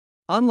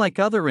Unlike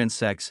other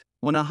insects,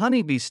 when a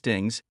honeybee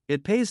stings,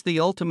 it pays the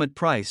ultimate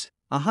price.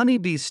 A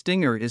honeybee's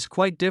stinger is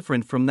quite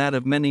different from that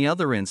of many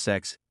other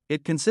insects.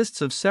 It consists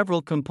of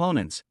several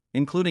components,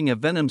 including a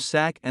venom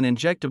sac and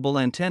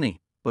injectable antennae.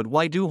 But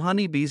why do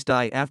honeybees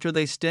die after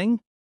they sting?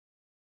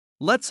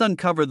 Let's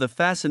uncover the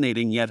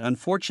fascinating yet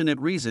unfortunate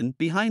reason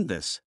behind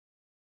this.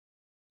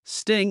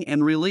 Sting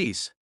and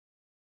release.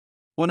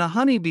 When a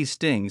honeybee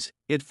stings,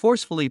 it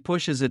forcefully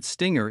pushes its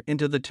stinger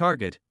into the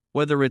target,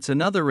 whether it's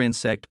another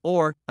insect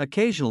or,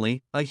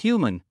 occasionally, a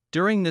human.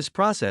 During this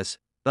process,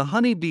 the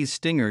honeybee's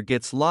stinger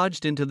gets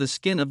lodged into the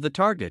skin of the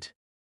target.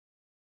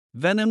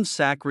 Venom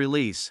sac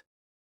release.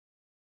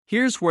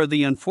 Here's where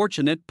the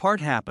unfortunate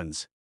part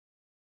happens.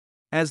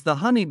 As the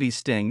honeybee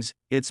stings,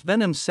 its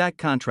venom sac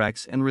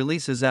contracts and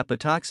releases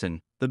apoptoxin,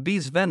 the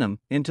bee's venom,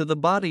 into the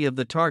body of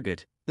the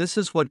target. This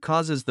is what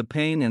causes the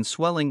pain and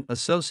swelling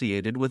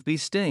associated with bee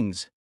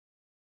stings.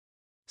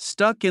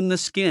 Stuck in the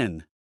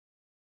skin.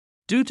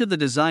 Due to the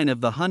design of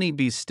the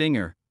honeybee's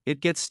stinger, it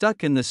gets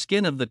stuck in the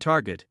skin of the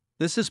target.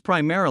 This is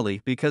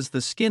primarily because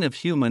the skin of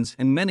humans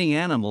and many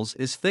animals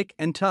is thick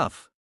and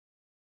tough.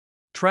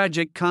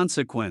 Tragic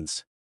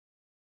consequence.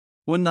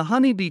 When the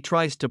honeybee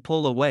tries to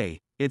pull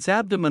away, its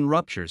abdomen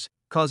ruptures,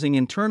 causing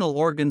internal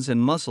organs and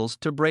muscles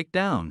to break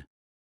down.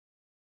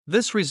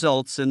 This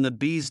results in the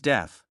bee's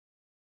death.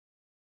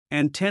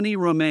 Antennae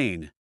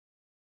remain.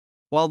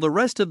 While the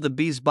rest of the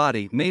bee's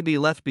body may be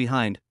left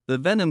behind, the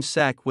venom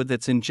sac with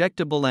its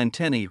injectable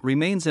antennae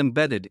remains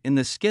embedded in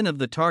the skin of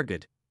the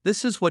target.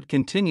 This is what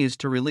continues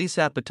to release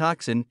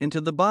apoptoxin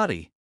into the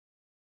body.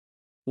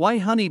 Why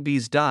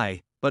honeybees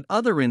die, but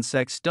other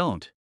insects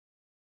don't?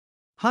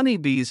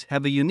 Honeybees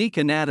have a unique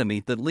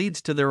anatomy that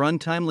leads to their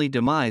untimely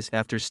demise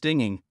after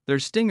stinging. Their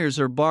stingers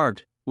are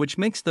barbed, which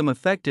makes them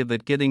effective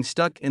at getting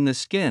stuck in the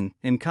skin.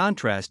 In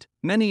contrast,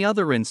 many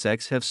other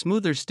insects have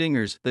smoother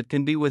stingers that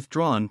can be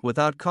withdrawn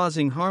without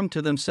causing harm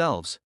to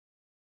themselves.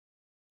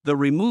 The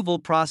removal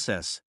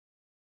process.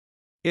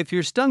 If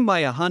you're stung by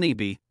a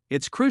honeybee,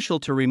 it's crucial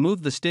to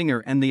remove the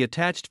stinger and the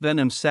attached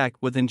venom sac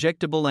with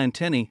injectable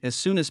antennae as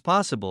soon as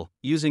possible.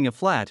 Using a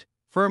flat,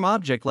 firm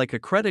object like a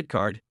credit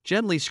card,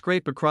 gently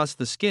scrape across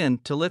the skin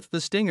to lift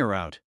the stinger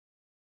out.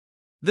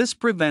 This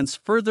prevents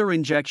further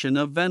injection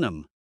of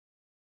venom.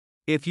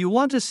 If you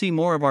want to see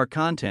more of our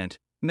content,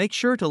 make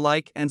sure to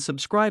like and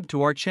subscribe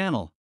to our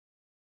channel.